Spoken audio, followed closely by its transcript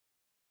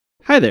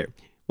Hi there.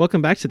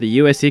 Welcome back to the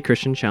USC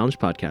Christian Challenge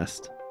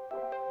podcast.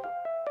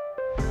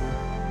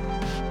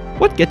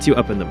 What gets you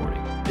up in the morning?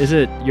 Is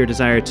it your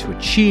desire to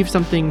achieve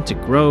something, to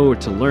grow, or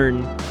to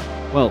learn?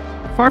 Well,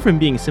 far from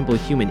being simple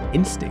human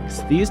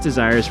instincts, these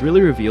desires really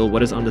reveal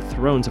what is on the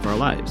thrones of our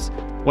lives,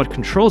 what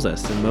controls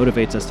us and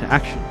motivates us to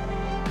action.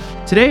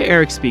 Today,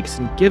 Eric speaks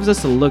and gives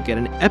us a look at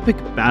an epic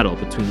battle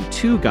between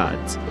two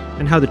gods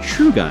and how the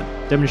true God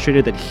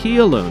demonstrated that he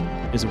alone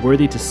is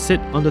worthy to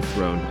sit on the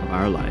throne of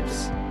our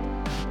lives.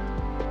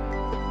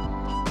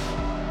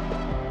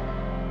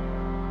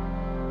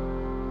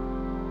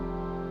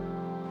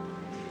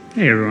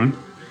 Hey everyone,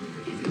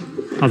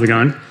 how's it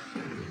going?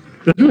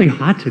 It's really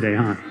hot today,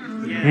 huh?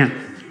 Yeah.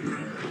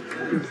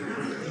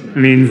 It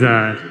means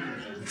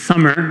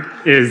summer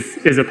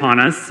is upon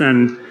us,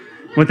 and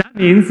what that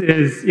means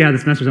is, the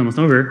semester's almost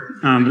over.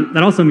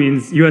 That also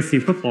means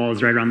USC football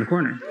is right around the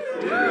corner.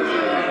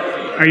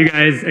 Are you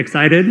guys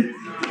excited?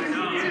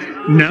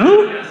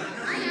 No?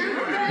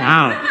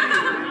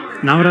 Wow,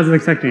 not what I was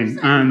expecting.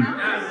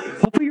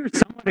 Hopefully you're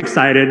somewhat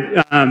excited,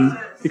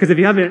 because if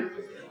you haven't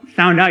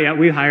found out yet,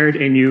 we hired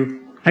a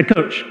new head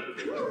coach.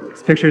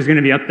 This picture is going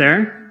to be up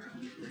there.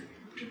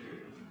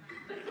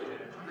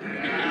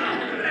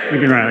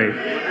 Lincoln Riley.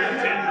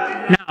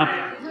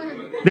 Now,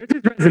 there's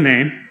his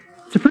resume.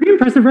 It's a pretty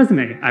impressive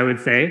resume, I would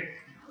say.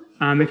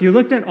 If you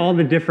looked at all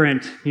the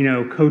different,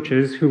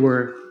 coaches who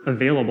were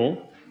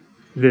available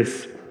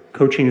this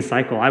coaching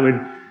cycle, I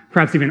would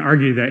perhaps even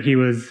argue that he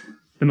was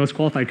the most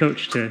qualified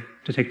coach to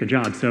take the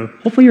job. So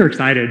hopefully you're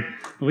excited,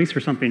 at least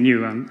for something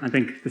new. I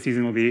think the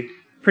season will be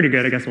pretty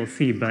good. I guess we'll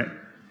see. But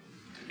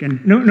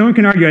again, no one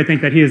can argue, I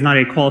think, that he is not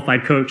a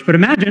qualified coach. But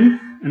imagine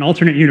an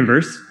alternate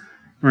universe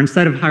where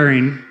instead of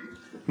hiring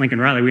Lincoln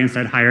Riley, we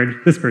instead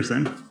hired this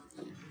person.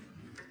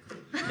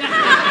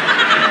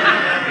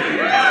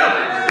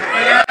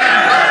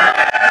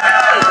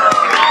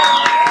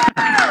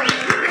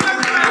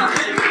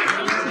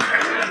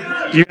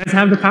 You guys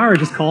have the power.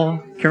 Just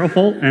call Carol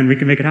Folt and we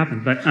can make it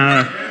happen. But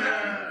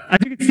as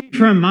you can see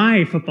from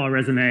my football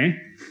resume,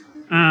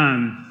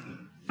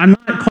 I'm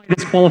not quite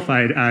as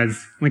qualified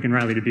as Lincoln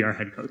Riley to be our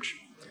head coach.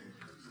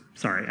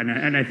 Sorry,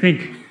 and I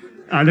think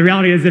the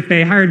reality is if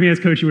they hired me as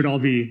coach, you would all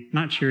be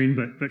not cheering,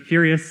 but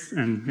furious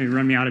and maybe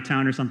run me out of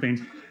town or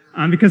something.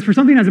 Because for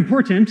something as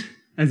important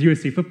as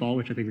USC football,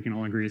 which I think we can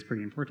all agree is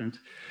pretty important,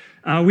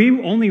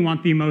 we only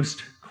want the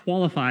most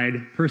qualified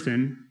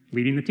person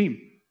leading the team,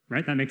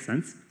 right? That makes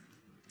sense.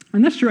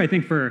 And that's true, I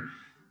think, for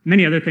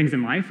many other things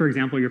in life. For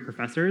example, your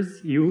professors,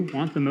 you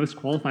want the most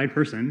qualified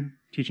person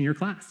teaching your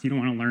class. You don't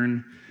want to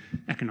learn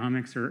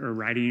economics or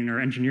writing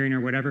or engineering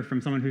or whatever from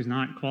someone who's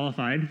not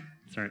qualified.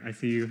 Sorry, I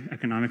see you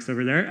economics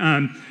over there.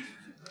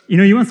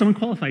 You want someone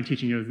qualified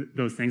teaching you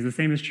those things. The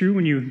same is true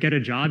when you get a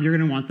job. You're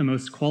going to want the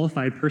most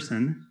qualified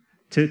person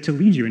to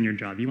lead you in your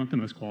job. You want the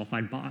most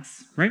qualified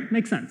boss, right?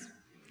 Makes sense.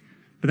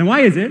 But then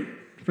why is it,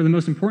 for the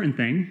most important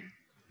thing,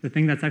 the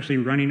thing that's actually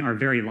running our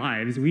very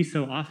lives, we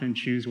so often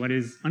choose what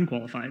is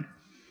unqualified?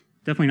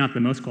 Definitely not the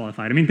most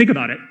qualified. I mean, think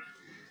about it.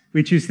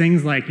 We choose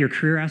things like your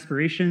career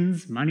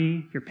aspirations,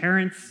 money, your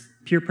parents,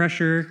 peer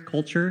pressure,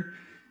 culture,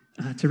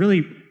 to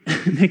really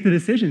make the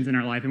decisions in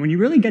our life. And when you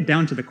really get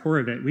down to the core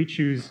of it, we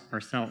choose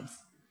ourselves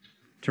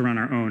to run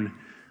our own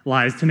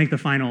lives, to make the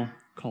final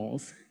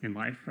calls in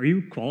life. Are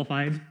you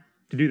qualified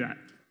to do that?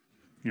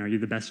 Are you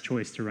the best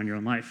choice to run your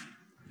own life?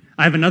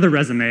 I have another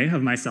resume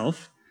of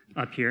myself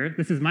up here.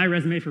 This is my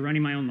resume for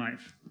running my own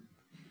life.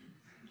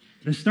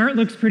 The start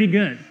looks pretty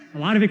good. A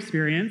lot of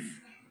experience.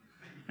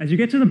 As you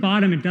get to the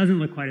bottom, it doesn't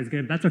look quite as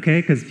good. That's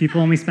okay, because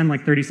people only spend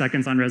like 30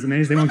 seconds on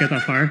resumes. They won't get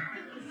that far.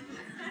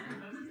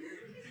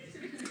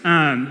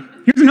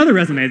 Here's another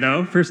resume,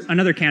 though, for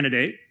another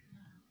candidate.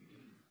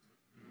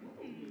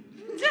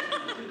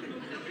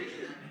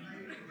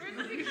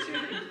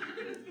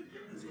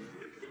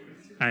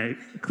 I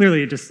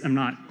clearly just am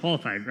not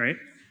qualified, right?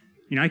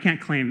 I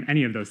can't claim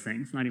any of those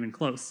things, not even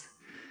close.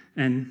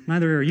 And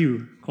neither are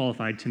you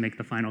qualified to make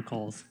the final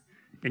calls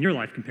in your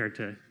life compared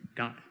to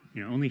God.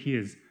 Only he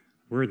is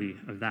worthy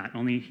of that.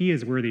 Only he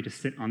is worthy to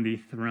sit on the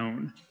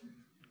throne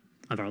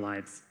of our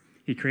lives.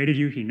 He created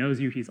you, he knows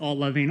you, he's all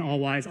loving, all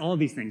wise, all of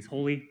these things,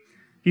 holy.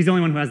 He's the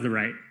only one who has the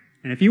right.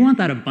 And if you want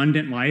that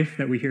abundant life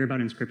that we hear about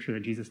in Scripture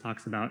that Jesus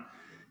talks about,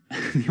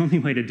 the only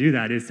way to do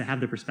that is to have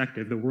the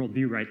perspective, the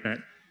worldview, right, that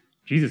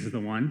Jesus is the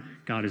one,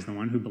 God is the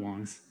one who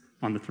belongs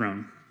on the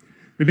throne.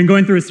 We've been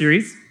going through a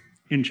series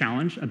in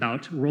Challenge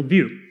about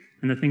worldview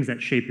and the things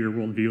that shape your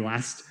worldview.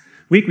 Last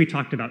week we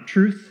talked about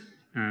truth.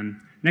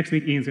 Next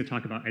week Ian's going to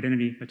talk about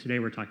identity, but today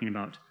we're talking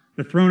about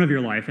the throne of your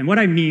life. And what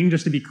I mean,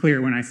 just to be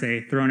clear when I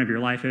say throne of your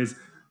life, is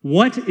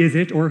what is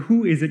it or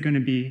who is it going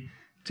to be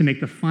to make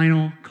the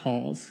final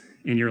calls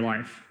in your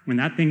life? When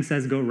that thing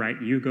says go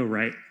right, you go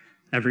right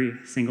every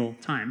single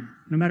time,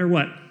 no matter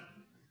what.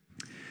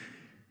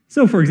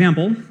 So, for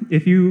example,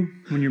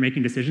 when you're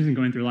making decisions and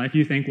going through life,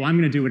 you think, well, I'm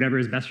going to do whatever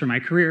is best for my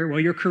career.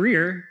 Well, your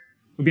career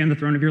will be on the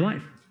throne of your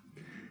life.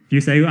 If you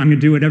say, I'm going to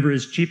do whatever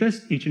is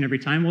cheapest each and every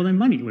time, well, then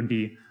money would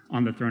be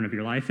on the throne of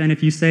your life. And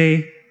if you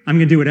say, I'm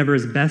going to do whatever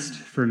is best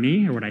for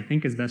me, or what I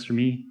think is best for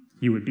me,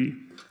 you would be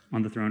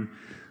on the throne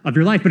of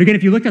your life. But again,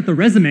 if you looked at the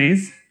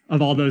resumes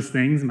of all those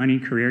things, money,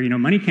 career,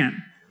 money can't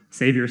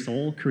save your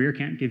soul. Career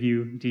can't give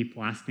you deep,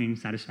 lasting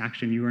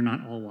satisfaction. You are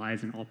not all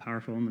wise and all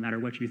powerful, no matter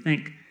what you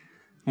think.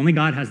 Only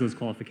God has those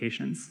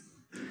qualifications.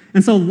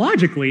 And so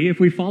logically, if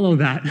we follow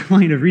that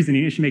line of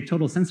reasoning, it should make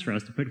total sense for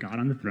us to put God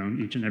on the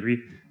throne each and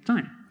every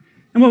time.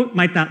 And what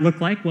might that look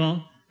like?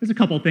 Well, there's a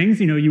couple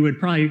things. You would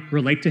probably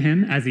relate to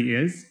him as he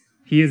is.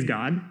 He is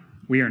God.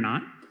 We are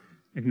not.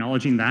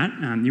 Acknowledging that.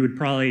 You would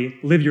probably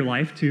live your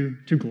life to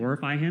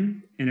glorify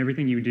him in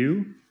everything you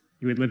do.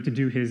 You would live to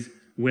do his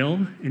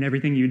will in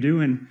everything you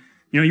do. And,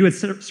 you would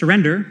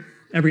surrender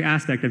every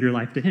aspect of your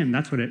life to him.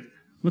 That's what it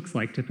looks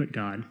like to put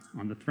God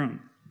on the throne.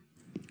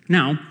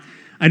 Now,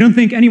 I don't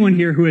think anyone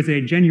here who is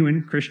a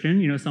genuine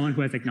Christian, someone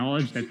who has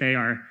acknowledged that they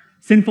are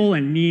sinful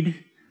and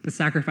need the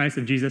sacrifice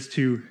of Jesus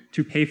to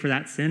pay for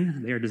that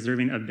sin, they are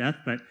deserving of death,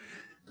 but,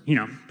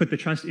 put the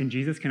trust in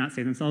Jesus, cannot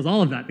save themselves.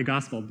 All of that, the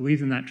gospel,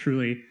 believes in that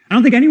truly. I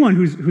don't think anyone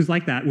who's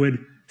like that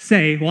would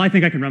say, well, I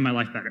think I can run my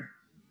life better.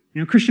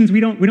 Christians, we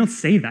don't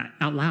say that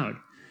out loud,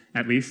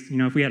 at least.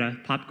 If we had a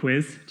pop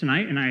quiz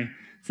tonight and I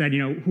said,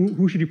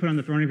 who should you put on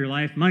the throne of your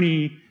life?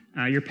 Money,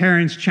 your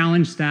parents,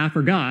 challenge staff,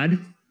 or God?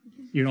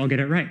 You'd all get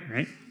it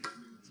right?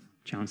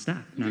 Challenge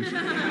staff. No,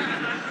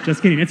 I'm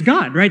just kidding. It's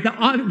God, right?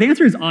 The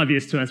answer is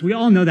obvious to us. We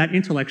all know that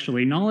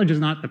intellectually. Knowledge is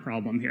not the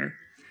problem here.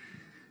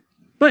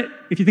 But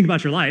if you think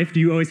about your life, do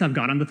you always have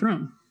God on the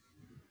throne?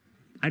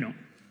 I don't.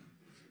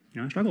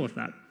 I struggle with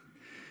that.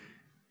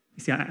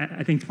 You see,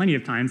 I think plenty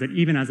of times that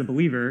even as a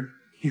believer,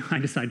 I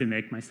decide to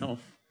make myself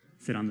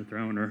sit on the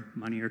throne, or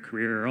money, or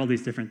career, or all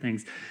these different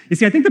things. You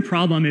see, I think the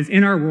problem is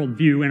in our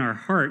worldview, in our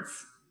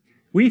hearts,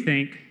 we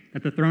think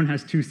that the throne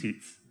has two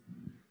seats.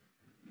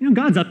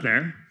 God's up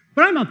there,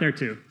 but I'm up there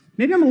too.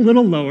 Maybe I'm a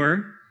little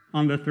lower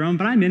on the throne,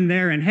 but I'm in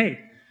there, and hey,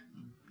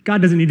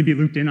 God doesn't need to be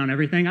looped in on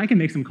everything. I can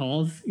make some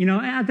calls.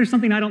 If there's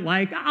something I don't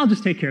like, I'll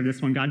just take care of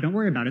this one, God. Don't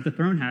worry about it. The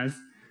throne has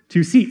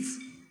two seats.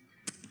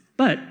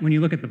 But when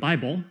you look at the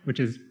Bible, which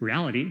is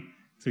reality,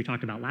 as we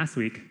talked about last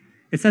week,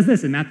 it says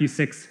this in Matthew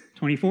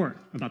 6:24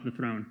 about the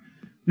throne.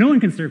 No one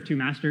can serve two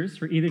masters,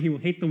 for either he will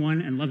hate the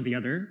one and love the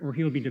other, or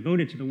he will be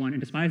devoted to the one and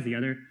despise the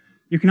other.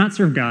 You cannot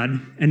serve God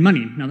and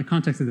money. Now, the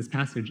context of this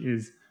passage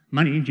is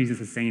money.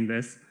 Jesus is saying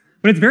this.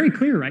 But it's very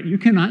clear, right? You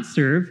cannot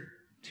serve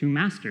two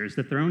masters.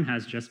 The throne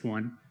has just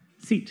one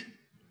seat.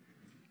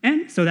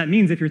 And so that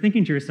means if you're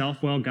thinking to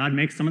yourself, well, God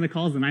makes some of the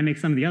calls and I make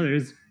some of the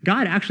others,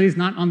 God actually is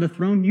not on the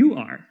throne, you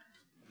are.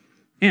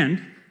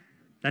 And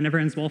that never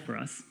ends well for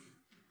us.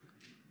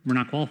 We're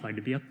not qualified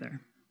to be up there.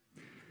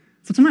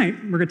 So tonight,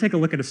 we're going to take a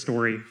look at a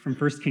story from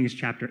 1 Kings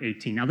chapter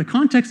 18. Now, the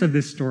context of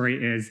this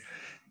story is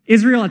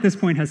Israel at this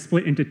point has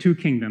split into two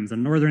kingdoms, a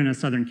northern and a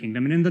southern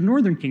kingdom. And in the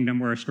northern kingdom,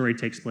 where our story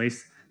takes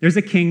place, there's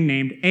a king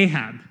named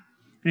Ahab.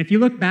 And if you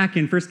look back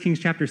in 1 Kings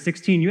chapter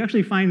 16, you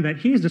actually find that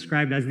he is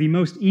described as the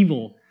most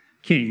evil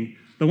king,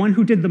 the one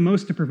who did the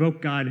most to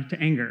provoke God to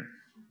anger.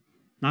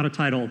 Not a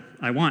title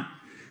I want,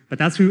 but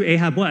that's who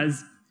Ahab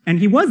was. And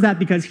he was that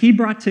because he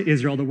brought to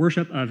Israel the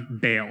worship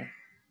of Baal,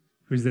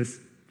 who's this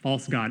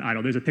false god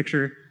idol. There's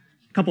a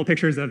couple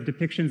pictures of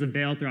depictions of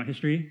Baal throughout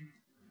history.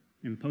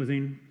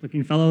 Imposing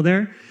looking fellow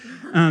there.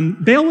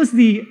 Baal was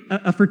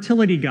a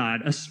fertility god,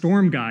 a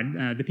storm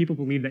god. The people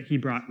believed that he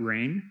brought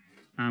rain.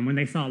 When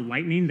they saw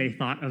lightning, they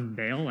thought of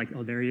Baal, like,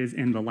 oh, there he is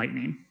in the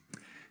lightning.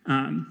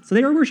 So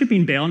they were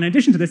worshiping Baal. And in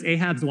addition to this,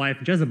 Ahab's wife,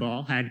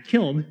 Jezebel, had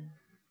killed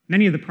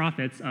many of the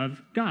prophets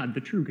of God,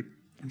 the true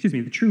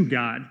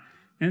God.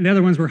 And the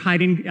other ones were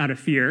hiding out of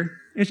fear.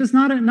 It's just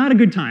not a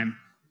good time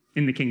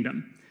in the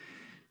kingdom.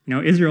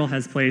 Israel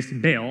has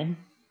placed Baal,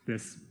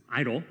 this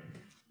idol,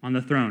 on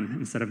the throne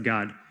instead of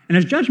God. And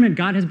as judgment,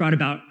 God has brought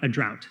about a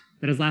drought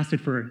that has lasted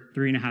for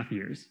 3.5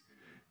 years.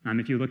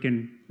 If you look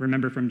and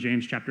remember from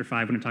James chapter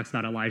 5 when it talks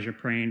about Elijah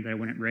praying that it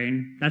wouldn't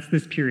rain, that's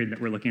this period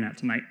that we're looking at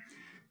tonight.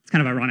 It's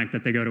kind of ironic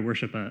that they go to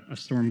worship a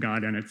storm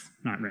god and it's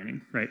not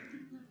raining, right?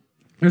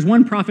 There's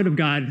one prophet of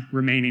God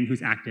remaining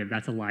who's active.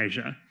 That's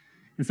Elijah.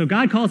 And so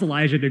God calls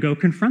Elijah to go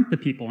confront the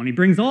people, and he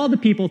brings all the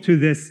people to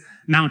this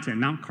mountain,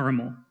 Mount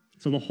Carmel.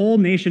 So the whole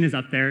nation is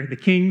up there, the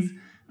kings,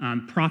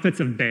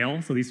 prophets of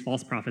Baal, so these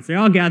false prophets, they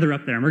all gather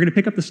up there. And we're going to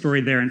pick up the story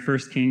there in 1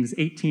 Kings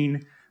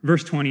 18,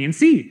 verse 20, and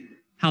see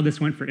how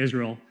this went for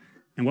Israel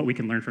and what we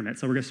can learn from it.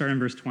 So we're going to start in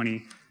verse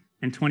 20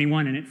 and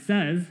 21, and it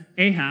says,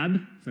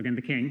 Ahab, so again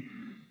the king,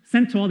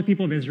 sent to all the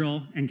people of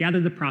Israel and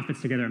gathered the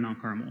prophets together at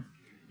Mount Carmel.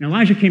 And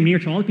Elijah came near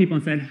to all the people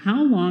and said,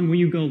 how long will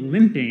you go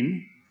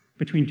limping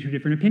between two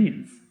different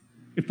opinions?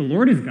 If the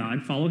Lord is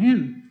God, follow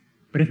him.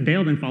 But if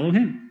Baal, then follow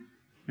him.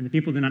 And the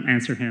people did not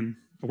answer him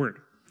a word.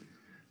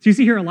 So you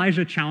see here,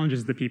 Elijah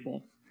challenges the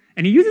people.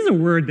 And he uses a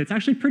word that's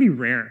actually pretty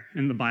rare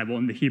in the Bible,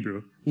 in the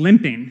Hebrew.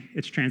 Limping,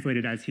 it's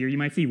translated as here. You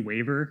might see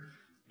waver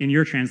in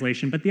your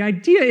translation. But the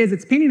idea is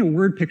it's painting a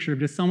word picture of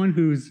just someone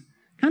who's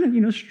kind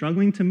of,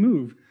 struggling to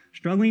move,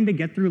 struggling to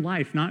get through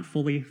life, not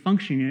fully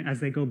functioning as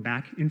they go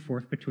back and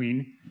forth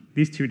between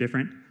these two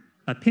different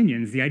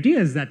opinions. The idea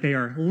is that they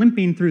are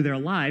limping through their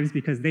lives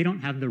because they don't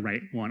have the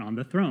right one on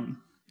the throne.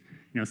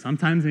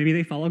 Sometimes maybe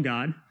they follow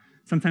God,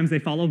 sometimes they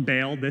follow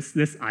Baal,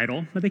 this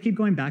idol, but they keep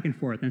going back and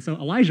forth. And so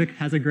Elijah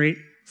has a great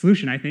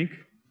solution, I think.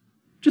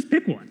 Just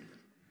pick one.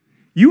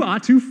 You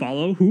ought to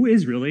follow who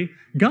is really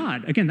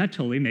God. Again, that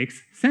totally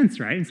makes sense,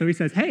 right? And so he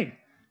says, hey,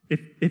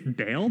 if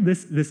Baal,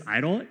 this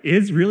idol,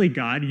 is really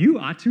God, you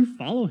ought to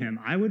follow him.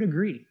 I would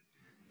agree.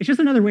 It's just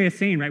another way of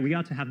saying, right, we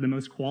ought to have the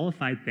most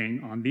qualified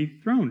thing on the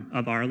throne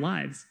of our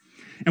lives.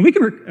 And we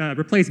can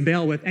replace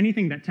Baal with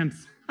anything that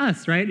tempts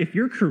us, right? If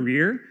your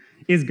career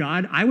is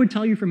God, I would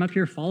tell you from up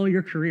here, follow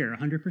your career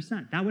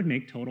 100%. That would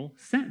make total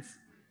sense.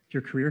 If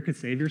your career could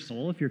save your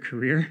soul, if your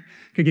career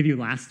could give you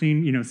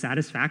lasting,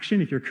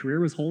 satisfaction, if your career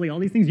was holy, all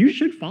these things, you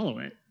should follow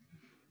it.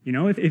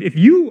 If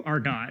you are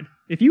God,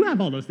 if you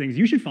have all those things,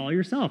 you should follow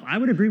yourself. I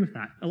would agree with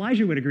that.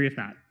 Elijah would agree with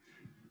that.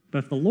 But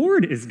if the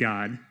Lord is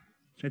God,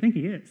 which I think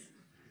he is,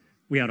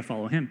 we ought to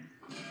follow him.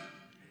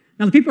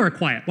 Now, the people are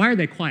quiet. Why are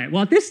they quiet?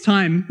 Well, at this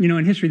time,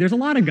 in history, there's a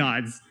lot of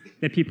gods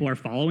that people are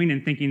following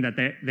and thinking that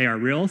they are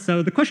real.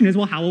 So the question is,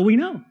 well, how will we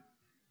know?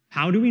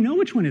 How do we know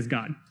which one is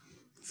God?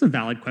 It's a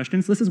valid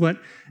question. So this is what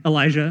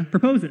Elijah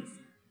proposes.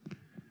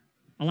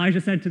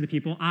 Elijah said to the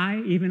people,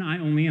 even I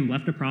only am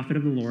left a prophet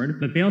of the Lord,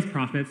 but Baal's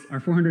prophets are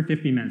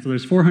 450 men. So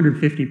there's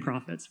 450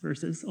 prophets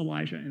versus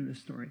Elijah in this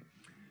story.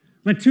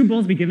 Let 2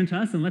 bulls be given to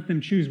us, and let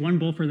them choose 1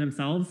 bull for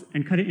themselves,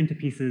 and cut it into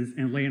pieces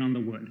and lay it on the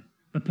wood,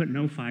 but put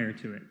no fire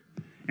to it.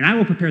 And I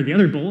will prepare the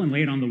other bull and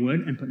lay it on the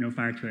wood and put no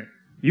fire to it.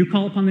 You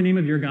call upon the name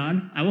of your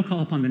God, I will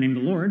call upon the name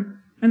of the Lord,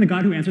 and the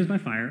God who answers by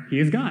fire, he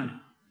is God.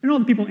 And all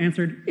the people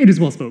answered, it is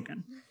well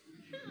spoken.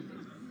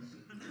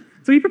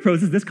 So he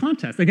proposes this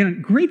contest. Again, a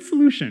great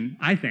solution,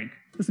 I think.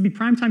 This would be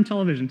primetime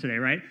television today,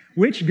 right?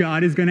 Which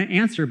God is going to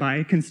answer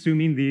by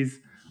consuming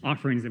these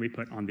offerings that we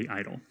put on the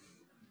idol?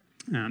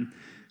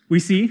 We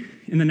see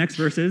in the next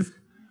verses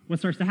what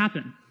starts to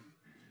happen.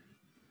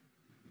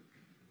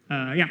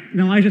 And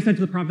Elijah said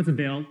to the prophets of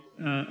Baal,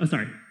 this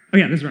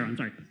is right one,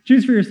 sorry.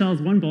 Choose for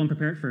yourselves 1 bull and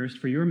prepare it first,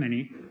 for you are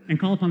many, and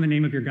call upon the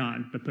name of your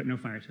God, but put no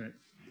fire to it.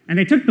 And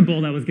they took the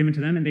bull that was given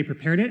to them, and they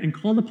prepared it and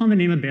called upon the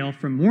name of Baal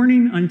from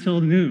morning until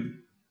noon.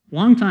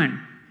 Long time,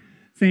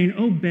 saying,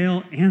 "O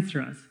Baal, answer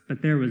us."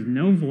 But there was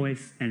no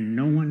voice, and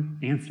no one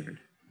answered.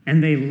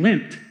 And they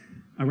limped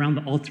around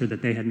the altar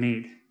that they had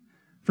made.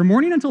 From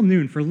morning until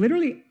noon, for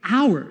literally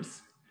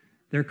hours,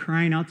 they're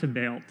crying out to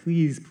Baal,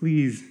 please,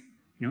 please,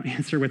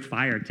 answer with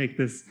fire. Take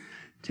this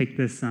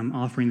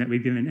offering that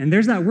we've given. And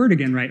there's that word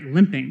again, right?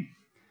 Limping.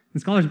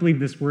 And scholars believe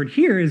this word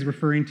here is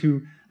referring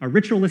to a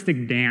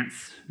ritualistic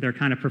dance they're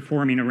kind of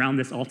performing around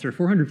this altar,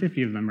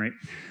 450 of them, right?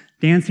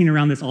 Dancing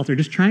around this altar,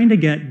 just trying to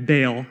get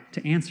Baal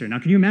to answer. Now,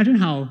 can you imagine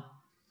how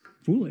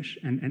foolish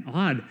and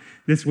odd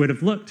this would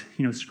have looked?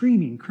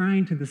 Screaming,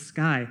 crying to the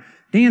sky,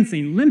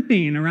 dancing,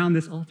 limping around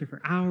this altar for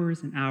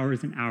hours and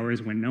hours and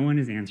hours when no one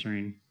is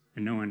answering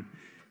and no one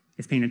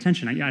is paying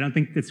attention. I don't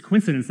think it's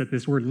coincidence that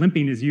this word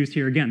limping is used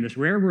here again, this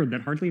rare word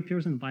that hardly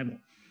appears in the Bible,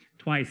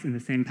 twice in the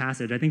same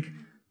passage. I think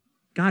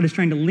God is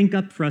trying to link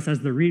up for us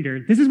as the reader.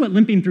 This is what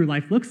limping through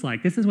life looks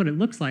like. This is what it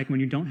looks like when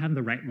you don't have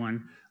the right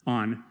one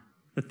on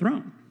the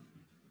throne.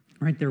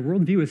 Right? Their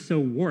worldview is so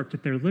warped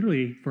that they're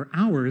literally, for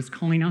hours,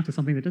 calling out to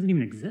something that doesn't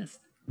even exist.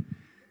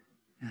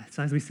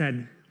 So as we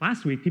said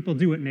last week, people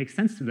do what makes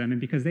sense to them, and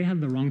because they have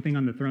the wrong thing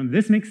on the throne,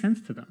 this makes sense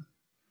to them.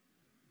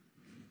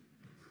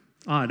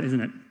 Odd,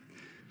 isn't it?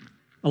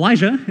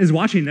 Elijah is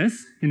watching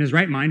this in his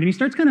right mind, and he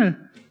starts kind of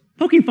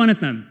poking fun at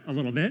them a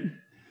little bit.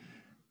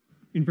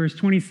 In verse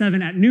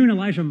 27, at noon,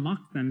 Elijah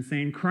mocked them,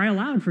 saying, "Cry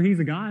aloud, for he's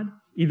a god.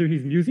 Either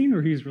he's musing,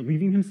 or he's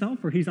relieving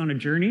himself, or he's on a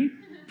journey.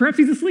 Perhaps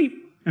he's asleep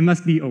and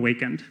must be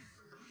awakened."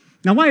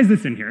 Now, why is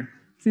this in here?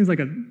 Seems like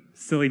a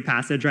silly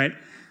passage, right?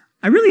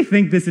 I really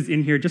think this is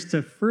in here just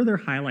to further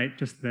highlight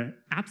just the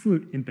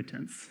absolute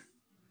impotence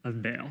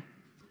of Baal,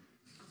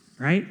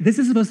 right? This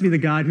is supposed to be the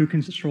God who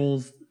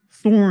controls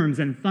storms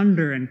and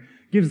thunder and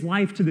gives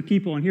life to the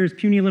people. And here's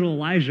puny little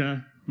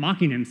Elijah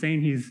mocking him,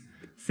 saying he's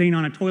sitting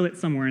on a toilet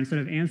somewhere instead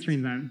of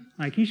answering them.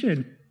 Like, he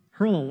should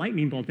hurl a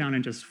lightning bolt down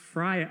and just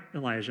fry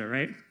Elijah,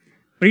 right?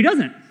 But he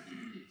doesn't.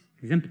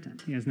 He's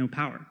impotent. He has no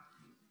power.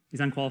 He's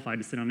unqualified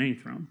to sit on any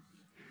throne.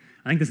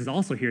 I think this is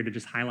also here to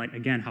just highlight,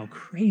 again, how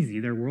crazy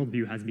their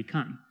worldview has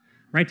become.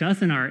 Right? To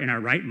us in our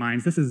right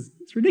minds,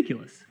 it's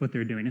ridiculous what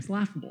they're doing. It's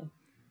laughable.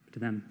 But to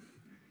them,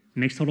 it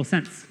makes total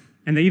sense.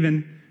 And they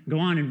even go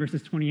on in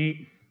verses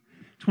 28,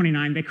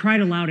 29, they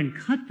cried aloud and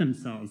cut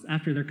themselves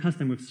after their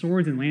custom with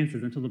swords and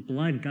lances until the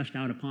blood gushed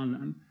out upon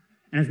them.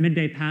 And as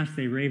midday passed,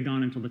 they raved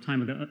on until the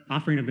time of the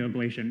offering of the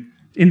oblation,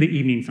 in the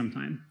evening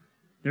sometime.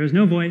 There was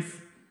no voice,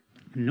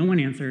 and no one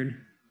answered,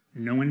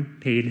 and no one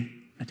paid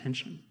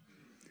attention.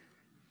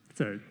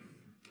 It's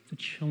a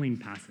chilling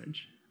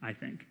passage, I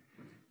think.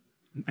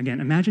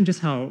 Again, imagine just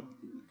how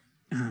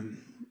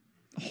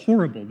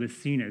horrible this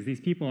scene is.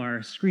 These people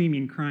are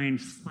screaming, crying,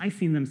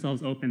 slicing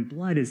themselves open.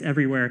 Blood is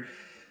everywhere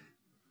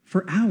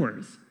for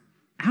hours,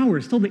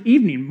 till the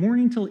evening,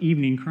 morning till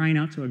evening, crying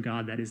out to a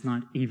God that is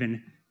not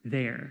even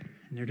there.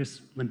 And they're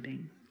just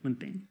limping.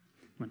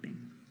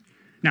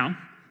 Now,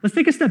 let's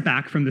take a step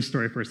back from this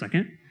story for a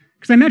second,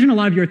 because I imagine a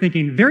lot of you are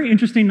thinking, very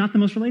interesting, not the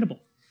most relatable.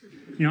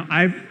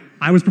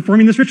 I was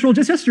performing this ritual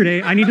just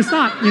yesterday. I need to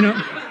stop,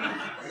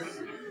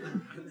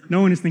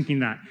 No one is thinking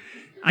that.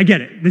 I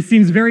get it. This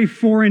seems very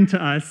foreign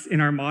to us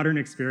in our modern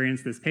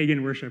experience, this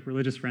pagan worship,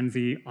 religious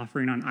frenzy,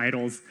 offering on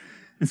idols.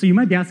 And so you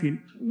might be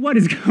asking, what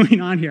is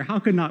going on here? How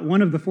could not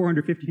one of the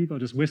 450 people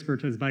just whisper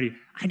to his buddy,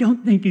 I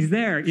don't think he's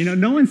there?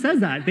 No one says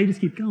that. They just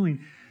keep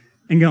going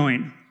and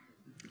going.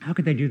 How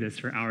could they do this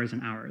for hours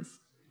and hours?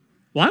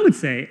 Well, I would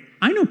say,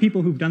 I know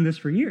people who've done this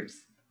for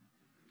years.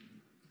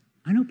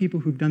 I know people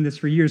who've done this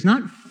for years,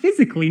 not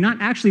physically, not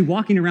actually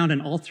walking around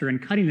an altar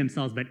and cutting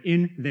themselves, but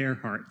in their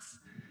hearts.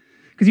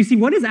 Because you see,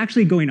 what is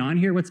actually going on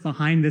here, what's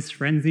behind this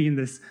frenzy and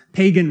this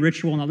pagan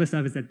ritual and all this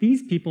stuff, is that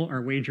these people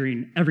are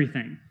wagering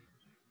everything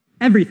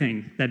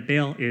that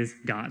Baal is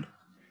God.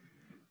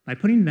 By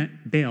putting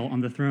that Baal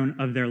on the throne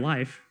of their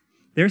life,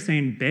 they're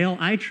saying, Baal,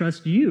 I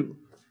trust you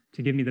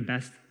to give me the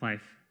best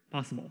life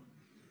possible.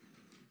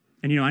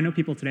 And I know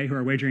people today who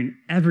are wagering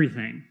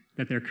everything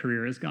that their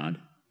career is God,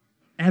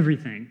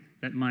 everything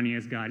that money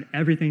is God,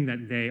 everything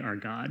that they are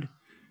God.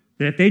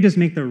 That if they just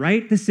make the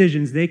right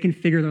decisions, they can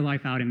figure their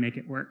life out and make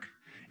it work.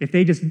 If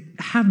they just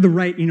have the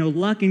right,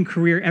 luck in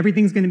career,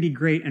 everything's going to be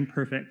great and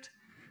perfect.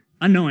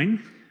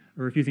 Unknowing,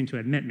 or refusing to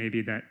admit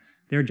maybe, that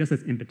they're just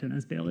as impotent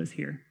as Baal is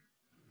here.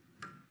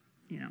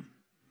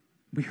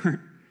 We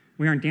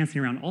aren't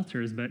dancing around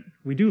altars, but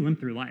we do limp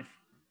through life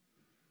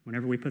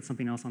whenever we put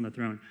something else on the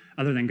throne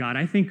other than God.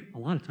 I think a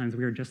lot of times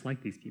we are just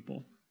like these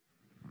people,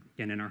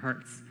 again, in our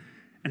hearts.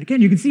 And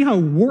again, you can see how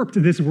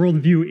warped this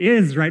worldview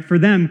is, right? For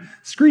them,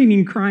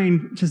 screaming,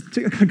 crying just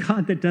to a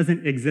God that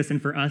doesn't exist.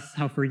 And for us,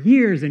 how for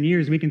years and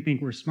years we can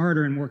think we're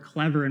smarter and more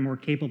clever and more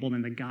capable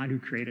than the God who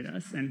created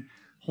us and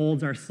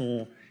holds our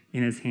soul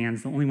in his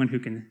hands, the only one who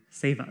can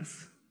save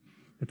us.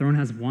 The throne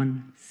has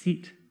one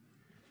seat,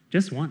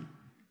 just one.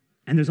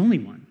 And there's only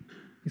one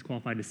who's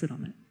qualified to sit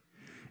on it.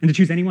 And to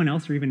choose anyone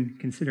else or even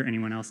consider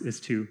anyone else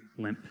is to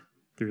limp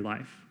through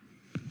life,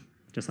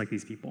 just like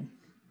these people.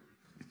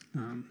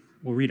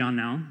 We'll read on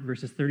now,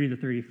 verses 30 to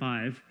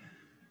 35.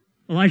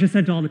 Elijah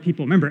said to all the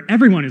people, remember,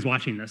 everyone is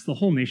watching this. The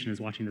whole nation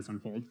is watching this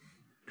unfold.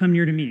 Come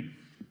near to me.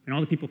 And all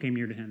the people came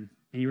near to him.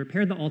 And he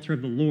repaired the altar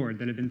of the Lord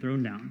that had been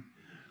thrown down.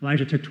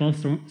 Elijah took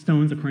 12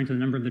 stones according to the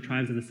number of the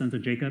tribes of the sons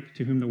of Jacob,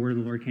 to whom the word of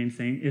the Lord came,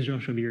 saying, Israel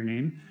shall be your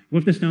name.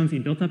 With the stones he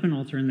built up an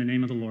altar in the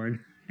name of the Lord,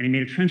 and he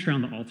made a trench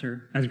around the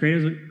altar, as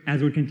great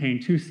as would contain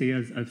 2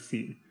 seahs of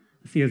seed.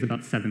 A seah is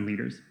about 7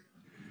 liters.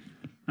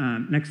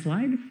 Next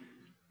slide.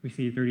 We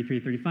see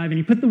 33, 35. And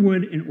he put the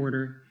wood in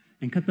order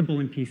and cut the bull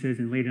in pieces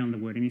and laid it on the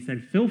wood. And he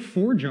said, fill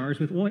 4 jars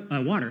with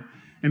water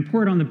and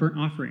pour it on the burnt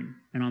offering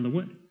and on the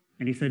wood.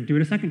 And he said, do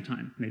it a second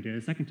time. And they did it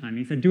a second time. And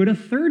he said, do it a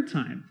third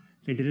time.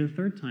 They did it a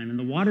third time. And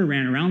the water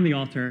ran around the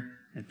altar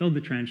and filled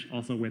the trench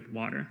also with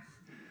water.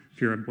 If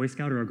you're a Boy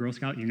Scout or a Girl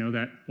Scout, you know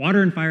that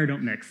water and fire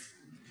don't mix.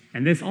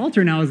 And this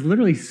altar now is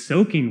literally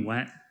soaking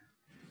wet.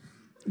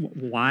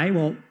 Why?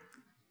 Well,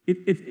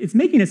 it's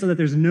making it so that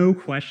there's no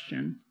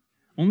question.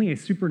 Only a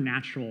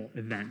supernatural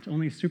event,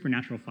 only a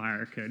supernatural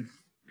fire could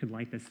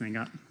light this thing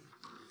up.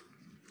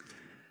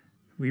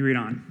 We read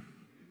on.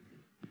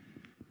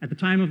 At the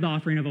time of the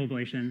offering of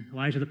oblation,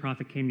 Elijah the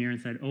prophet came near and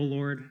said, O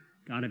Lord,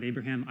 God of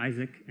Abraham,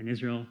 Isaac, and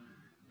Israel,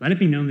 let it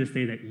be known this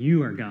day that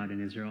you are God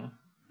in Israel,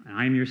 and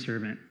I am your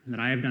servant, and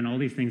that I have done all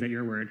these things at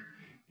your word.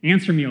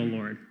 Answer me, O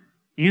Lord,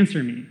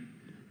 answer me,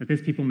 that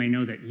this people may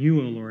know that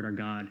you, O Lord, are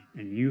God,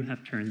 and you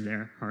have turned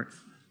their hearts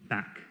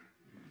back.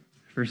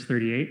 Verse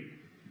 38.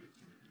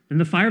 Then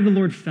the fire of the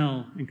Lord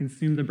fell and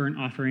consumed the burnt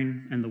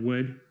offering and the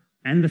wood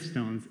and the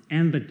stones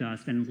and the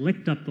dust and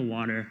licked up the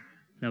water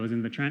that was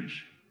in the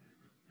trench.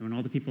 And when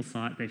all the people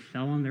saw it, they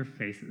fell on their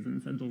faces and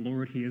said, the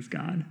Lord, he is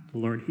God. The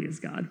Lord, he is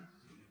God.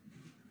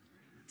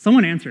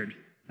 Someone answered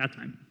that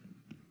time.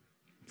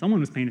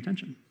 Someone was paying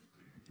attention.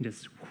 And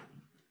just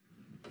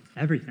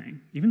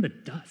everything, even the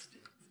dust,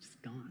 is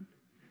just gone.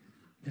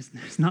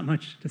 There's not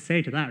much to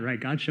say to that,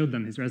 right? God showed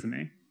them his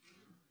resume.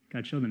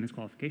 God showed them his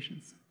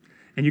qualifications.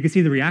 And you can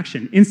see the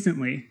reaction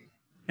instantly,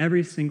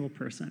 every single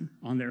person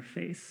on their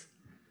face,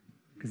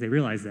 because they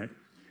realize that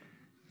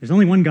there's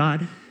only one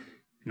God,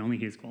 and only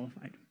he is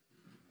qualified.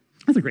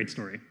 That's a great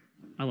story.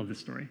 I love this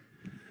story.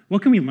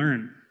 What can we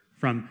learn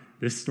from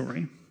this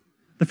story?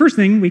 The first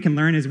thing we can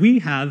learn is we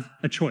have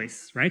a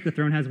choice, right? The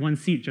throne has one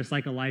seat, just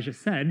like Elijah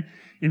said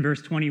in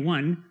verse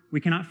 21.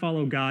 We cannot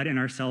follow God in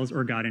ourselves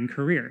or God in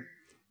career,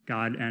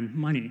 God and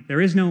money.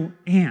 There is no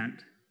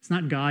and. It's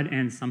not God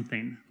and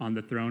something on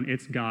the throne.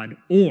 It's God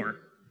or.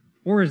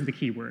 Or is the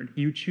key word.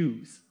 You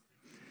choose.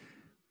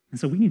 And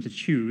so we need to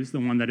choose the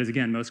one that is,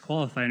 again, most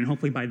qualified. And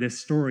hopefully by this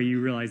story, you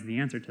realize the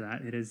answer to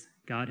that. It is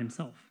God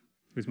himself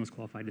who's most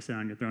qualified to sit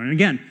on your throne. And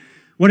again,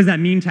 what does that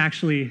mean to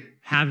actually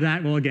have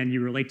that? Well, again,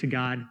 you relate to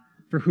God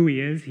for who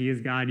he is. He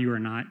is God. You are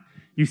not.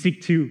 You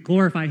seek to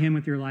glorify him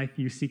with your life.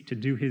 You seek to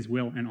do his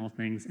will in all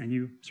things. And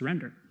you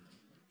surrender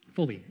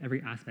fully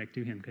every aspect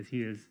to him because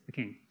he is the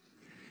king.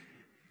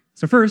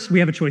 So first, we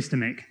have a choice to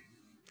make.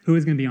 Who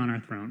is going to be on our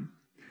throne?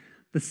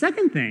 The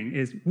second thing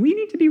is we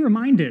need to be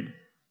reminded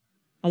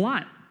a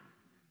lot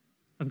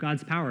of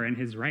God's power and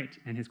his right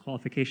and his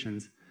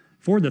qualifications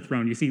for the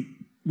throne. You see,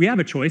 we have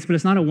a choice, but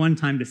it's not a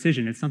one-time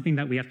decision. It's something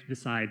that we have to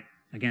decide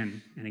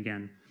again and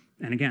again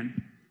and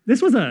again.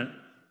 This was an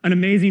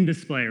amazing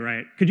display,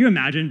 right? Could you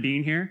imagine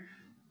being here?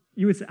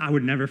 You would say, I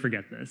would never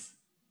forget this.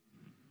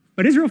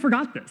 But Israel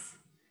forgot this,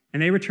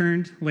 and they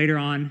returned later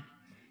on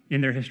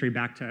in their history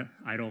back to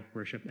idol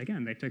worship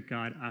again. They took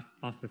God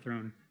off the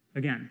throne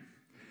again.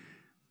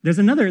 There's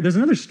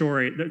another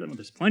story,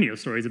 there's plenty of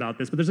stories about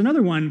this, but there's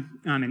another one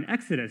in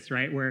Exodus,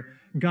 right, where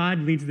God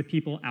leads the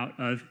people out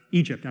of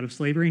Egypt, out of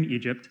slavery in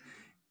Egypt,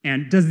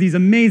 and does these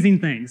amazing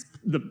things.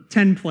 The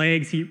 10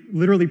 plagues, he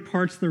literally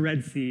parts the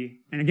Red Sea.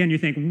 And again, you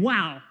think,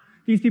 wow,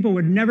 these people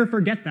would never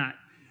forget that.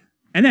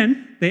 And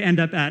then they end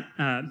up at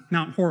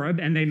Mount Horeb,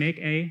 and they make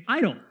an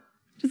idol.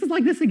 Just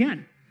like this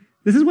again.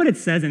 This is what it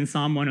says in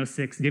Psalm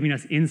 106, giving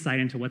us insight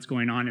into what's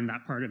going on in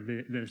that part of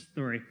the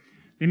story.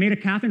 They made a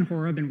calf in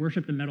Horeb and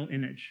worshiped the metal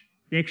image.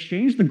 They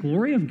exchanged the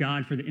glory of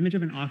God for the image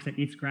of an ox that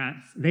eats grass.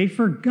 They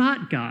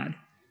forgot God.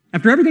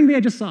 After everything they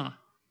had just saw,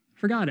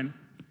 forgot him.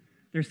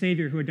 Their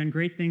Savior, who had done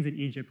great things in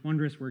Egypt,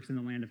 wondrous works in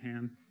the land of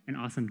Ham, and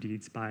awesome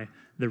deeds by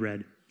the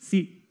Red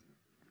Sea.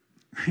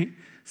 Right?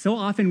 So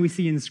often we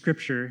see in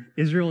Scripture,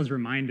 Israel is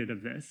reminded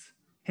of this.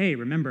 Hey,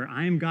 remember,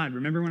 I am God.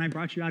 Remember when I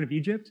brought you out of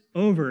Egypt?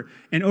 Over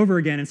and over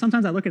again. And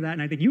sometimes I look at that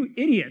and I think, you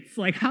idiots,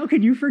 like how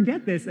could you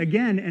forget this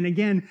again and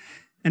again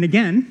and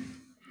again?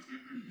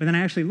 But then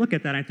I actually look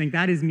at that and I think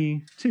that is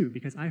me too,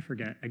 because I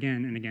forget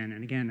again and again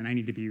and again, and I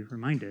need to be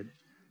reminded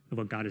of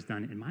what God has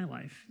done in my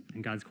life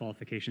and God's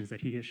qualifications that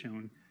he has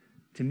shown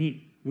to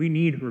me. We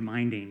need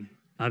reminding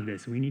of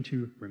this. We need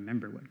to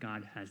remember what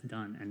God has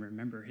done and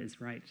remember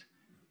his right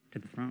to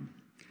the throne.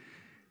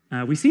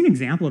 We see an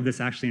example of this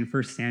actually in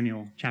 1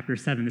 Samuel chapter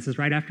 7. This is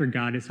right after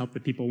God has helped the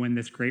people win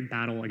this great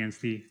battle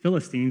against the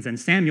Philistines, and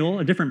Samuel,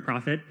 a different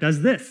prophet,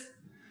 does this.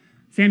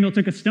 Samuel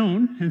took a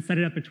stone and set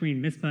it up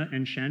between Mizpah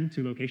and Shen,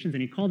 2 locations,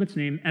 and he called its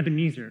name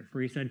Ebenezer, for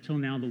he said, till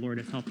now the Lord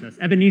has helped us.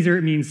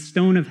 Ebenezer means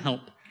stone of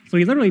help. So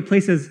he literally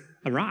places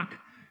a rock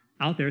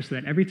out there so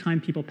that every time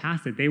people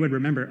pass it, they would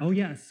remember, oh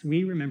yes,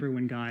 we remember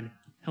when God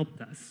helped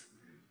us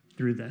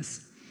through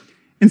this.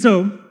 And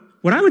so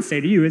what I would say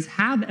to you is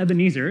have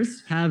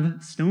Ebenezers, have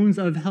stones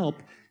of help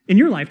in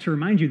your life to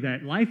remind you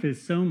that life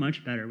is so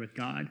much better with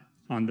God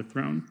on the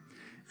throne.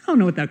 I don't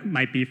know what that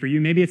might be for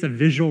you. Maybe it's a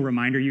visual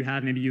reminder you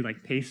have. Maybe you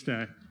paste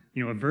a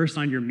verse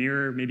on your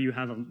mirror. Maybe you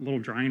have a little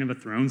drawing of a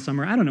throne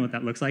somewhere. I don't know what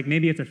that looks like.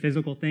 Maybe it's a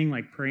physical thing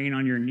like praying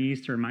on your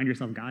knees to remind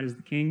yourself God is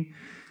the king.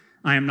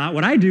 I am not.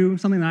 What I do,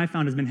 something that I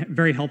found has been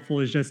very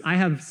helpful, is just I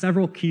have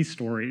several key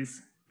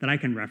stories that I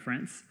can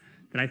reference,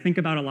 that I think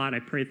about a lot, I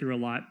pray through a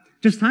lot.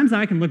 Just times that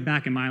I can look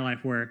back in my life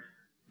where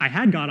I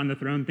had God on the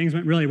throne, things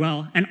went really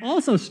well, and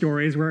also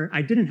stories where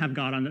I didn't have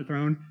God on the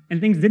throne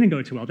and things didn't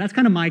go too well. That's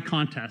kind of my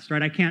contest,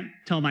 right? I can't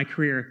tell my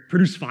career,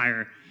 produce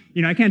fire.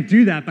 I can't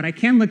do that, but I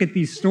can look at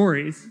these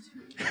stories.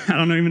 I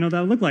don't even know what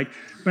that would look like,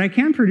 but I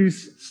can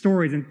produce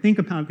stories and think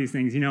about these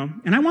things,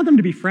 and I want them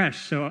to be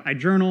fresh. So I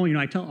journal,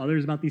 I tell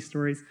others about these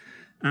stories.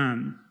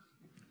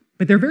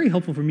 But they're very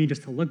helpful for me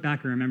just to look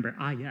back and remember,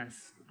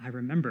 yes, I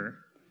remember.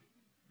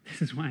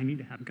 This is why I need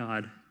to have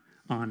God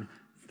on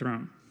the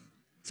throne.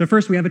 So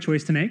first, we have a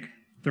choice to make.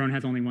 The throne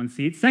has only one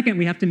seat. Second,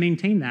 we have to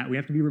maintain that. We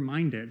have to be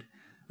reminded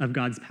of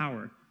God's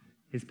power,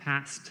 his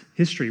past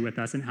history with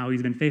us and how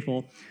he's been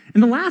faithful.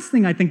 And the last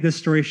thing I think this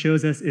story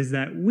shows us is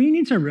that we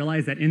need to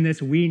realize that in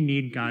this, we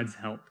need God's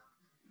help.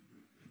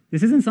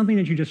 This isn't something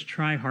that you just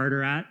try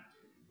harder at.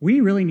 We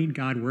really need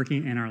God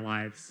working in our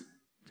lives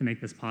to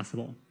make this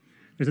possible.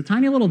 There's a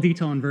tiny little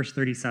detail in verse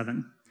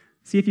 37.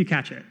 See if you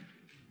catch it.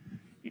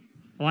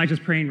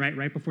 Elijah's praying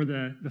right before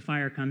the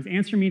fire comes.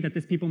 Answer me that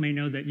this people may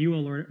know that you, O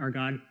Lord, are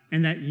God,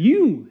 and that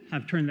you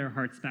have turned their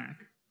hearts back.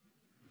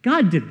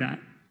 God did that.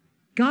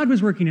 God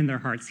was working in their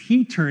hearts.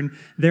 He turned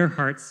their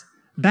hearts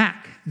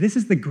back. This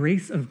is the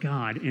grace of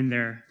God in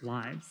their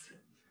lives.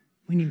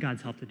 We need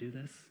God's help to do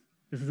this.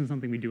 This isn't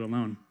something we do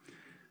alone.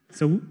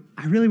 So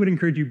I really would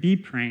encourage you, be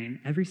praying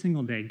every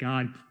single day.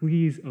 God,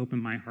 please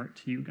open my heart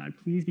to you. God,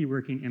 please be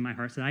working in my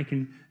heart so that I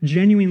can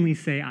genuinely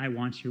say I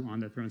want you on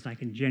the throne, so I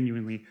can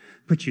genuinely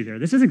put you there.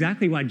 This is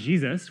exactly why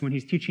Jesus, when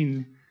he's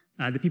teaching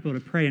the people to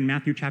pray in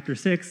Matthew chapter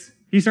 6,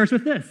 he starts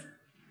with this.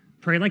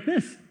 Pray like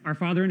this. Our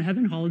Father in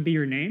heaven, hallowed be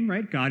your name,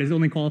 right? God is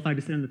only qualified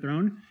to sit on the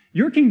throne.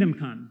 Your kingdom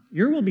come.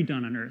 Your will be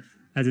done on earth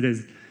as it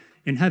is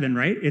in heaven,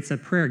 right? It's a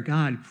prayer.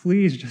 God,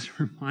 please just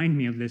remind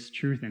me of this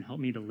truth and help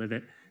me to live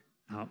it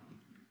out.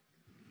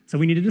 So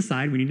we need to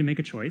decide, we need to make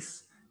a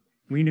choice,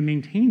 we need to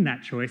maintain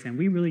that choice, and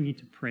we really need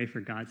to pray for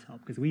God's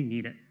help because we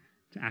need it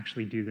to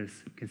actually do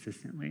this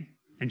consistently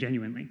and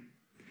genuinely.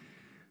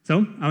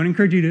 So I would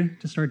encourage you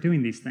to start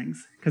doing these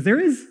things because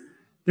there's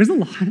a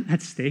lot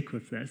at stake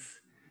with this.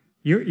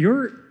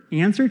 Your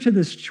answer to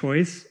this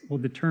choice will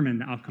determine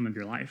the outcome of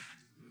your life.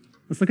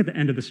 Let's look at the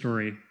end of the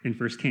story in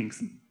 1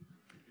 Kings.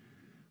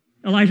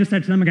 Elijah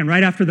said to them, again,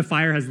 right after the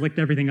fire has licked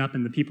everything up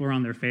and the people are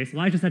on their face,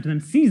 Elijah said to them,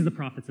 seize the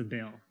prophets of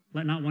Baal.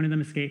 Let not one of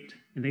them escape.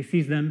 And they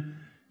seized them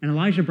And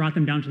Elijah brought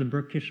them down to the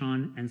brook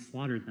Kishon and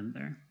slaughtered them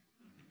there.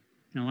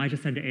 And Elijah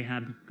said to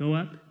Ahab, "Go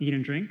up, eat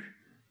and drink,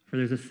 for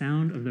there's a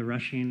sound of the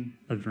rushing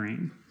of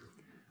rain."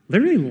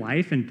 Literally,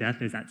 life and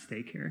death is at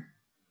stake here.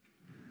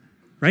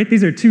 Right?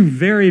 These are two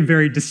very,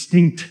 very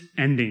distinct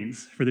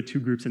endings for the two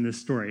groups in this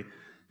story.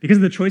 Because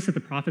of the choice that the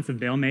prophets of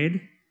Baal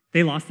made,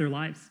 they lost their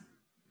lives.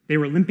 They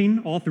were limping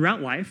all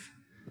throughout life,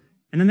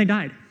 and then they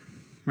died.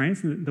 Right?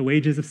 So the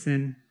wages of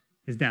sin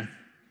is death.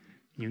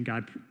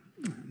 God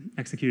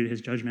executed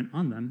his judgment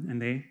on them,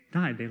 and they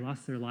died. They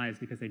lost their lives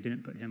because they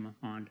didn't put him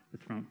on the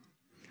throne.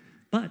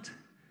 But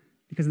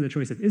because of the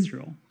choice of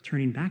Israel,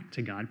 turning back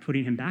to God,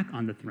 putting him back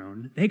on the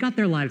throne, they got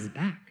their lives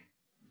back.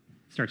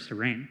 It starts to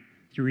rain.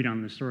 If you read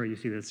on the story, you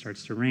see that it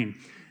starts to rain.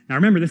 Now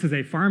remember, this is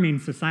a farming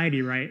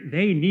society, right?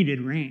 They needed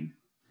rain.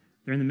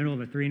 They're in the middle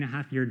of a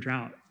 3.5-year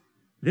drought.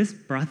 This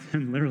brought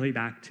them literally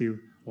back to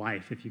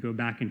life. If you go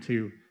back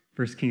into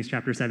 1 Kings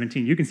chapter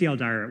 17, you can see how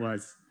dire it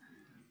was.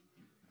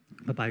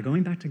 But by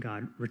going back to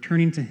God,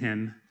 returning to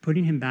him,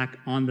 putting him back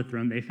on the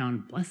throne, they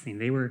found blessing.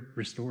 They were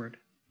restored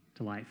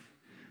to life.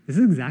 This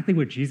is exactly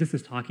what Jesus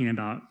is talking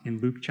about in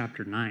Luke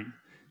chapter 9,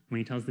 when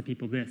he tells the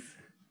people this: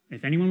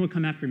 "If anyone would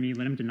come after me,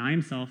 let him deny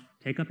himself,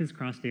 take up his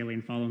cross daily,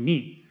 and follow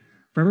me.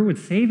 For whoever would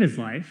save his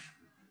life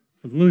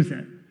would lose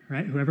it,"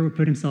 right? Whoever would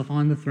put himself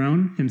on the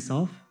throne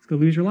himself is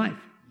going to lose your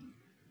life.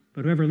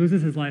 But whoever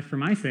loses his life for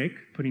my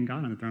sake, putting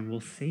God on the throne,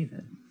 will save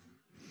it,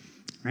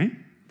 right?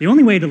 The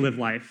only way to live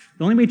life,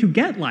 the only way to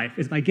get life,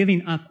 is by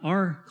giving up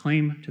our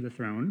claim to the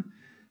throne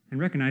and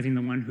recognizing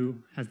the one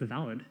who has the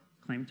valid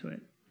claim to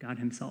it, God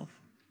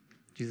himself,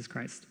 Jesus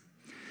Christ.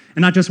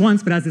 And not just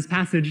once, but as this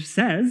passage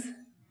says,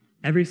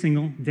 every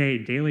single day,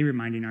 daily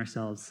reminding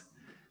ourselves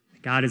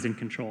that God is in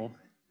control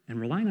and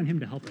relying on him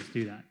to help us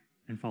do that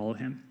and follow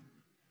him.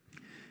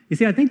 You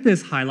see, I think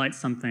this highlights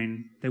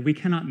something that we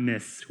cannot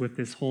miss with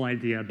this whole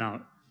idea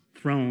about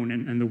throne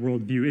and the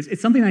worldview.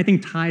 It's something that I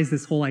think ties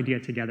this whole idea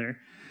together.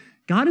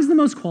 God is the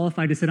most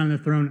qualified to sit on the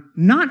throne,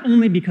 not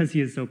only because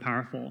he is so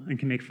powerful and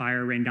can make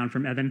fire rain down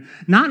from heaven,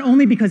 not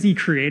only because he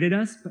created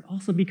us, but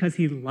also because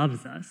he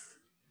loves us.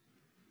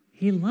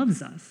 He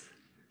loves us.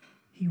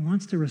 He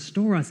wants to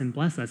restore us and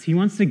bless us. He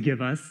wants to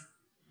give us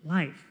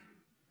life.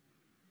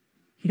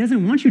 He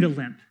doesn't want you to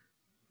limp.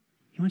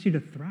 He wants you to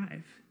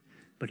thrive.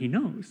 But he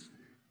knows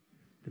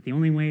that the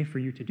only way for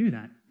you to do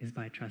that is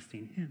by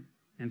trusting him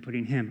and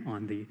putting him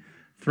on the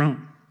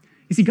throne.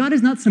 You see, God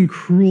is not some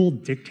cruel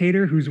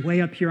dictator who's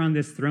way up here on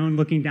this throne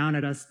looking down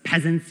at us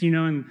peasants,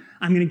 and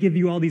I'm going to give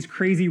you all these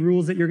crazy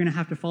rules that you're going to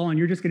have to follow, and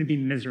you're just going to be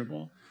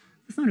miserable.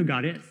 That's not who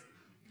God is.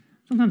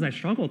 Sometimes I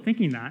struggle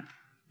thinking that.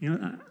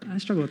 I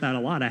struggle with that a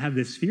lot. I have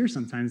this fear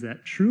sometimes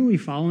that truly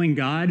following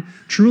God,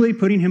 truly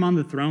putting him on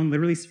the throne,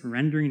 literally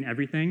surrendering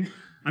everything,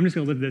 I'm just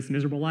going to live this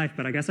miserable life,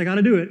 but I guess I got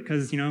to do it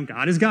because,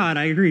 God is God,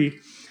 I agree.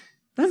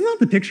 That's not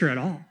the picture at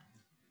all.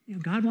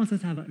 God wants us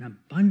to have an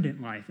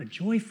abundant life, a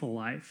joyful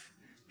life.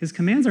 His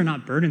commands are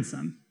not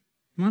burdensome,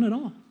 not at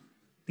all.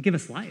 They give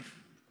us life.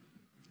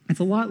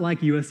 It's a lot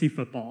like USC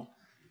football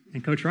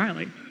and Coach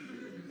Riley.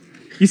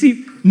 You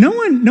see, no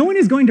one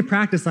is going to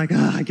practice like,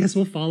 I guess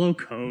we'll follow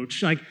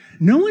Coach. Like,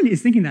 no one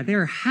is thinking that. They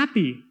are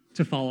happy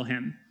to follow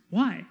him.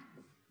 Why?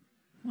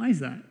 Why is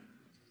that?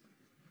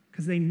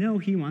 Because they know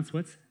he wants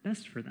what's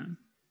best for them.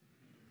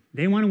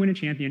 They want to win a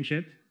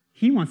championship.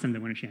 He wants them to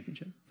win a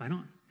championship. Fight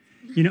on.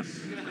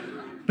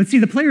 But see,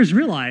 the players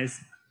realize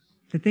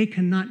that they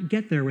cannot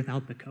get there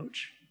without the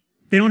coach.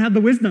 They don't have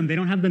the wisdom. They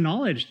don't have the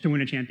knowledge to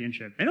win a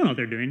championship. They don't know what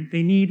they're doing.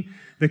 They need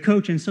the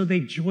coach, and so they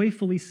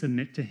joyfully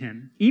submit to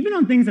him, even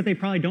on things that they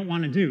probably don't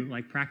want to do,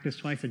 like practice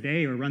twice a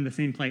day or run the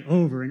same play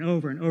over and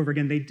over and over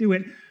again. They do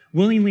it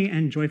willingly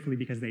and joyfully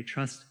because they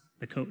trust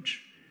the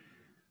coach,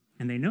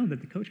 and they know that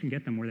the coach can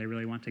get them where they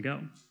really want to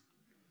go.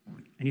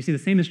 And you see, the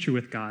same is true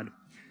with God.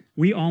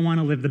 We all want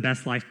to live the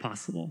best life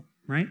possible,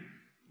 right?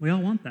 We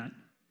all want that.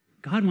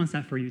 God wants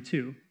that for you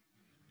too.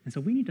 And so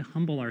we need to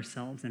humble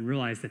ourselves and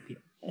realize that the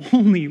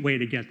only way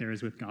to get there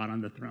is with God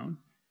on the throne,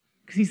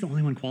 because he's the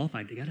only one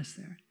qualified to get us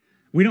there.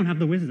 We don't have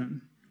the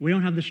wisdom. We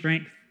don't have the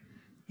strength.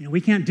 We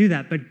can't do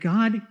that, but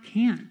God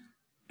can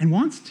and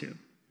wants to.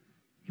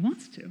 He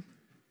wants to. And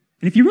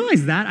if you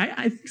realize that,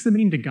 I think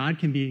submitting to God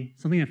can be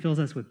something that fills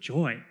us with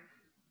joy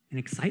and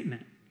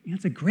excitement.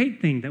 It's a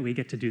great thing that we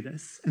get to do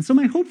this. And so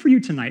my hope for you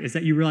tonight is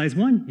that you realize,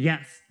 one,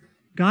 yes,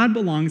 God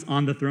belongs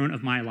on the throne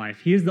of my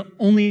life. He is the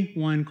only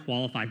one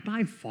qualified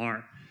by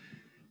far.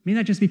 May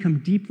that just become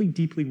deeply,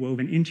 deeply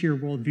woven into your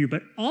worldview,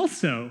 but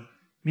also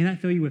may that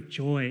fill you with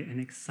joy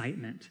and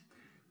excitement.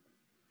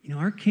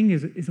 Our King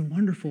is a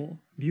wonderful,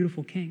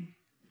 beautiful King.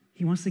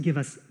 He wants to give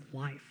us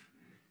life,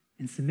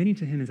 and submitting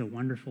to him is a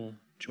wonderful,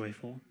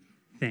 joyful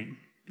thing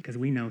because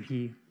we know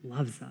he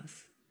loves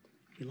us.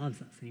 He loves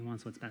us, and he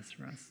wants what's best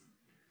for us.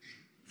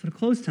 So to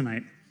close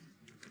tonight,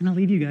 I'm going to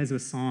leave you guys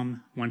with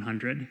Psalm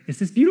 100. It's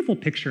this beautiful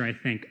picture, I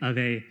think, of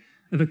a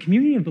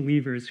community of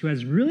believers who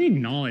has really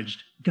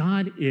acknowledged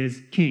God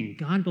is king.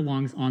 God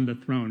belongs on the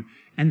throne,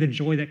 and the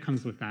joy that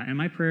comes with that. And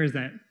my prayer is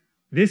that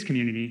this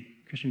community,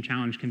 Christian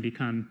Challenge, can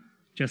become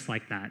just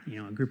like that,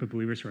 a group of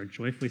believers who are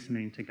joyfully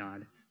submitting to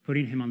God,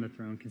 putting him on the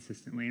throne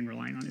consistently and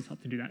relying on his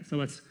help to do that. So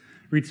let's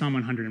read Psalm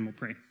 100 and we'll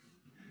pray.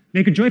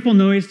 Make a joyful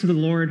noise to the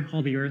Lord,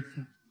 all the earth.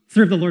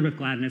 Serve the Lord with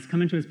gladness.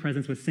 Come into his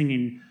presence with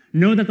singing.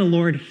 Know that the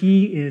Lord,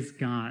 he is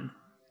God.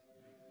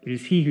 It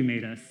is he who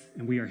made us,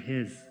 and we are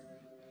his.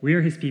 We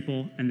are his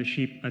people and the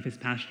sheep of his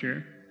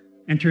pasture.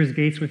 Enter his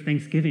gates with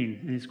thanksgiving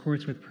and his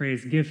courts with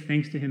praise. Give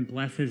thanks to him,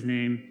 bless his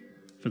name,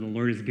 for the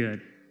Lord is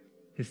good.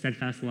 His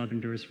steadfast love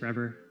endures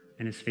forever,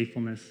 and his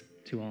faithfulness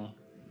to all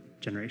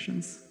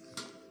generations.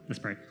 Let's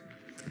pray.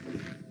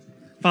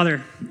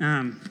 Father,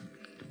 I'm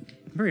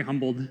very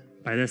humbled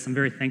by this. I'm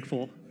very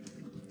thankful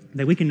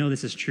that we can know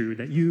this is true,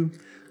 that you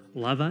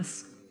love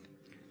us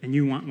and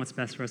you want what's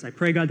best for us. I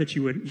pray, God, that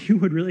you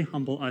would really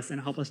humble us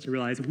and help us to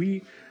realize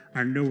we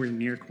are nowhere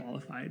near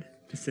qualified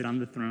to sit on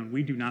the throne.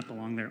 We do not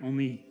belong there.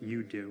 Only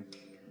you do.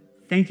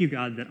 Thank you,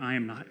 God, that I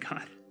am not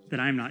God, that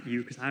I am not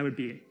you, because I would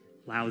be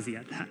lousy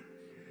at that.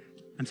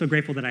 I'm so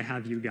grateful that I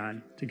have you,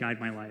 God, to guide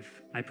my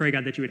life. I pray,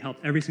 God, that you would help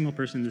every single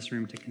person in this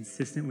room to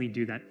consistently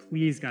do that.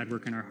 Please, God,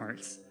 work in our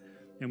hearts,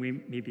 and we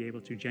may be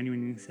able to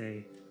genuinely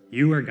say,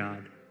 you are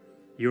God,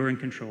 you're in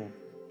control.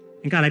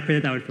 And God, I pray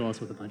that would fill us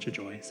with a bunch of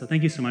joy. So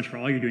thank you so much for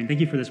all you're doing. Thank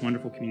you for this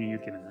wonderful community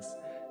you've given us.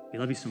 We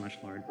love you so much,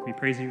 Lord. We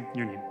praise you in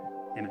your name.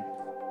 Amen.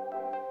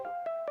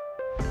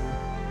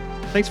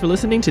 Thanks for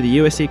listening to the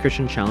USC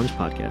Christian Challenge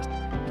podcast.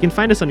 You can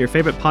find us on your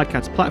favorite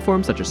podcast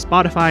platforms such as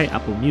Spotify,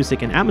 Apple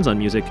Music, and Amazon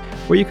Music,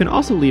 where you can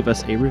also leave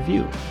us a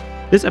review.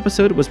 This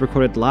episode was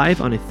recorded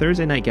live on a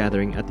Thursday night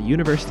gathering at the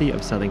University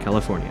of Southern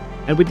California,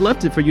 and we'd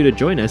love for you to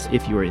join us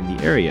if you are in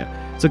the area.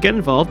 So get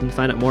involved and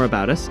find out more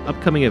about us,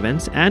 upcoming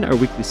events, and our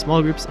weekly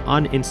small groups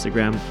on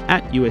Instagram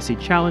at USC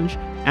Challenge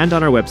and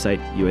on our website,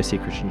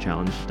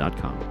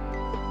 uscchristianchallenge.com.